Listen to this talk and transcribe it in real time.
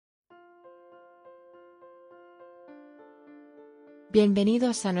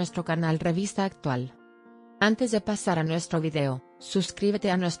Bienvenidos a nuestro canal Revista Actual. Antes de pasar a nuestro video,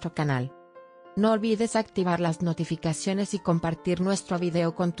 suscríbete a nuestro canal. No olvides activar las notificaciones y compartir nuestro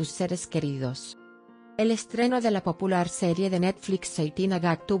video con tus seres queridos. El estreno de la popular serie de Netflix Estoy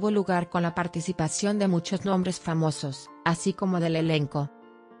tuvo lugar con la participación de muchos nombres famosos, así como del elenco.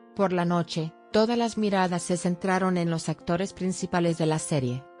 Por la noche, todas las miradas se centraron en los actores principales de la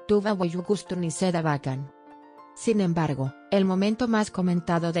serie, Tuba Büyüküstün y Seda Bakan. Sin embargo, el momento más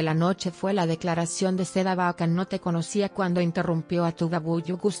comentado de la noche fue la declaración de Seda Bakan "no te conocía" cuando interrumpió a Tuba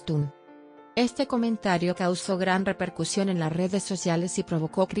Büyüküstün. Este comentario causó gran repercusión en las redes sociales y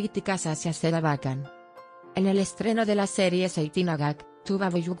provocó críticas hacia Seda Bakan. En el estreno de la serie Estoy, Tuba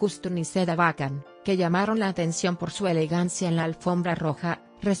Büyüküstün y Seda Bakan, que llamaron la atención por su elegancia en la alfombra roja,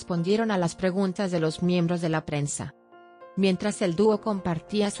 respondieron a las preguntas de los miembros de la prensa. Mientras el dúo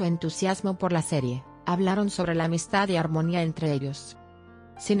compartía su entusiasmo por la serie, hablaron sobre la amistad y armonía entre ellos.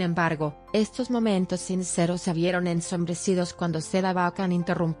 Sin embargo, estos momentos sinceros se vieron ensombrecidos cuando Seda Bakan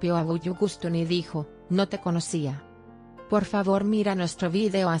interrumpió a Büyüküstün y dijo, "No te conocía. Por favor, mira nuestro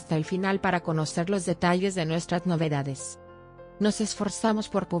video hasta el final para conocer los detalles de nuestras novedades. Nos esforzamos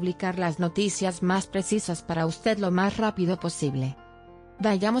por publicar las noticias más precisas para usted lo más rápido posible.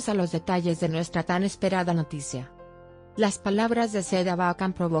 Vayamos a los detalles de nuestra tan esperada noticia". Las palabras de Seda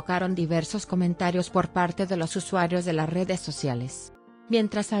Bakan provocaron diversos comentarios por parte de los usuarios de las redes sociales.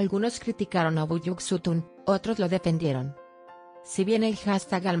 Mientras algunos criticaron a Büyüküstün, otros lo defendieron. Si bien el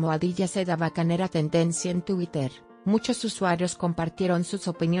hashtag #Seda Bakan era tendencia en Twitter, muchos usuarios compartieron sus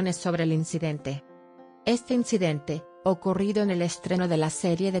opiniones sobre el incidente. Este incidente, ocurrido en el estreno de la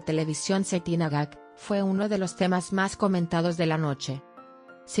serie de televisión Estoy, fue uno de los temas más comentados de la noche.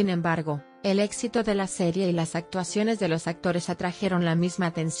 Sin embargo, el éxito de la serie y las actuaciones de los actores atrajeron la misma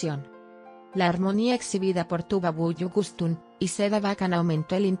atención. La armonía exhibida por Tuba Büyüküstün y Seda Bakan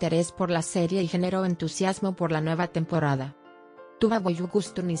aumentó el interés por la serie y generó entusiasmo por la nueva temporada. Tuba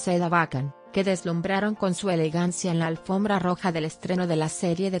Büyüküstün y Seda Bakan, que deslumbraron con su elegancia en la alfombra roja del estreno de la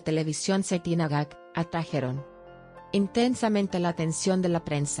serie de televisión Estoy, atrajeron intensamente la atención de la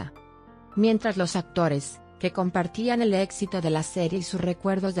prensa. Mientras los actores, que compartían el éxito de la serie y sus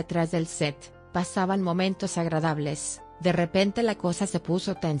recuerdos detrás del set, pasaban momentos agradables, de repente la cosa se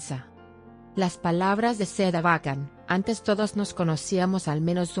puso tensa. Las palabras de Seda Bakan, "Antes todos nos conocíamos al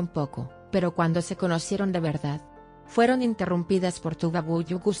menos un poco, pero cuando se conocieron de verdad", fueron interrumpidas por Tuba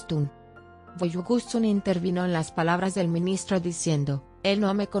Büyüküstün. Büyüküstün intervino en las palabras del ministro diciendo, "Él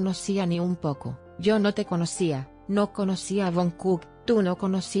no me conocía ni un poco, yo no te conocía, no conocía a Bangkok, tú no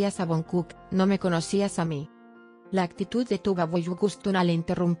conocías a Bangkok, no me conocías a mí". La actitud de Tuba Büyüküstün al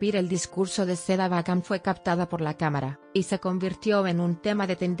interrumpir el discurso de Seda Bakan fue captada por la cámara, y se convirtió en un tema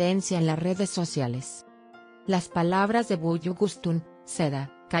de tendencia en las redes sociales. Las palabras de Büyüküstün,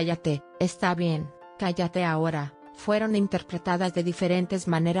 "Seda, cállate, está bien, cállate ahora", fueron interpretadas de diferentes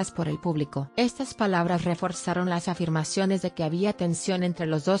maneras por el público. Estas palabras reforzaron las afirmaciones de que había tensión entre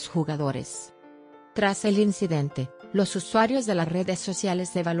los dos jugadores. Tras el incidente, los usuarios de las redes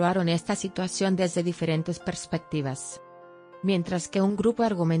sociales evaluaron esta situación desde diferentes perspectivas. Mientras que un grupo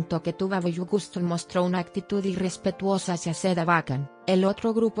argumentó que Tuba Büyüküstün mostró una actitud irrespetuosa hacia Seda Bakan, el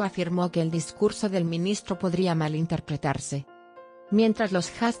otro grupo afirmó que el discurso del ministro podría malinterpretarse. Mientras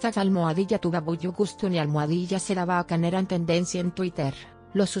los hashtags #Tuba Büyüküstün y #Seda Bakan eran tendencia en Twitter,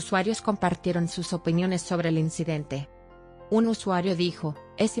 los usuarios compartieron sus opiniones sobre el incidente. Un usuario dijo,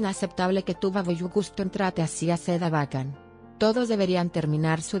 "Es inaceptable que Tuba Büyüküstün trate así a Seda Bakan. Todos deberían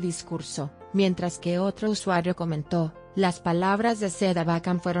terminar su discurso", mientras que otro usuario comentó, "Las palabras de Seda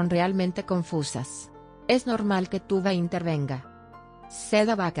Bakan fueron realmente confusas. Es normal que Tuba intervenga".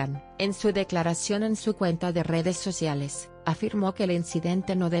 Seda Bakan, en su declaración en su cuenta de redes sociales, afirmó que el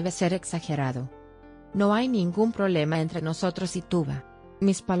incidente no debe ser exagerado. "No hay ningún problema entre nosotros y Tuba.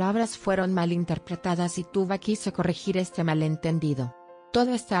 Mis palabras fueron malinterpretadas y Tuba quiso corregir este malentendido.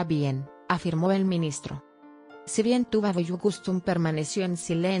 Todo está bien", afirmó el ministro. Si bien Tuba Büyüküstün permaneció en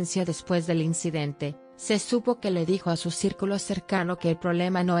silencio después del incidente, se supo que le dijo a su círculo cercano que el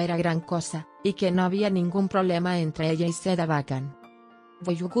problema no era gran cosa, y que no había ningún problema entre ella y Seda Bakan.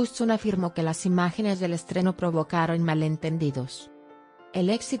 Büyüküstün afirmó que las imágenes del estreno provocaron malentendidos. El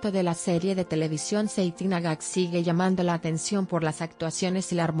éxito de la serie de televisión Estoy sigue llamando la atención por las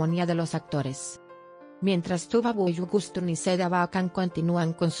actuaciones y la armonía de los actores. Mientras Tuba Büyüküstün y Seda Bakan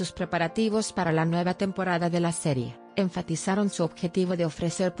continúan con sus preparativos para la nueva temporada de la serie, enfatizaron su objetivo de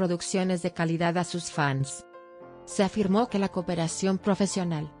ofrecer producciones de calidad a sus fans. Se afirmó que la cooperación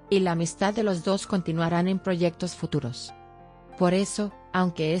profesional y la amistad de los dos continuarán en proyectos futuros. Por eso,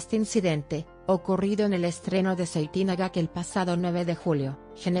 aunque este incidente ocurrido en el estreno de Seitinagak el pasado 9 de julio,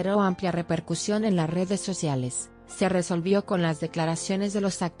 generó amplia repercusión en las redes sociales. Se resolvió con las declaraciones de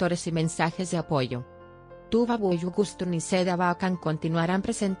los actores y mensajes de apoyo. Tuba Büyüküstün y Seda Bakan continuarán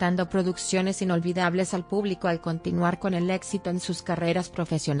presentando producciones inolvidables al público al continuar con el éxito en sus carreras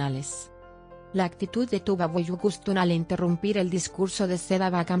profesionales. La actitud de Tuba Büyüküstün al interrumpir el discurso de Seda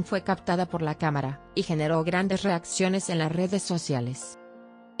Bakan fue captada por la cámara, y generó grandes reacciones en las redes sociales.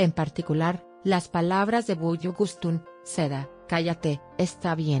 En particular, las palabras de Büyüküstün, Seda, cállate,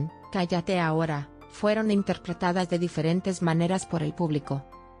 está bien, cállate ahora, fueron interpretadas de diferentes maneras por el público.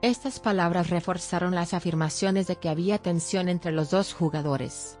 Estas palabras reforzaron las afirmaciones de que había tensión entre los dos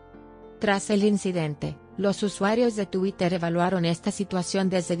jugadores. Tras el incidente, los usuarios de Twitter evaluaron esta situación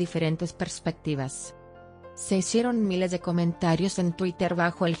desde diferentes perspectivas. Se hicieron miles de comentarios en Twitter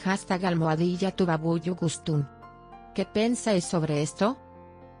bajo el hashtag #Tuba Büyüküstün. ¿Qué pensáis sobre esto?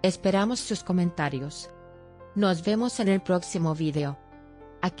 Esperamos sus comentarios. Nos vemos en el próximo video.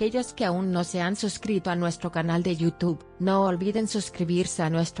 Aquellos que aún no se han suscrito a nuestro canal de YouTube, no olviden suscribirse a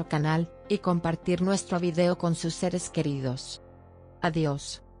nuestro canal, y compartir nuestro video con sus seres queridos.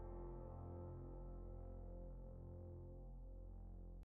 Adiós.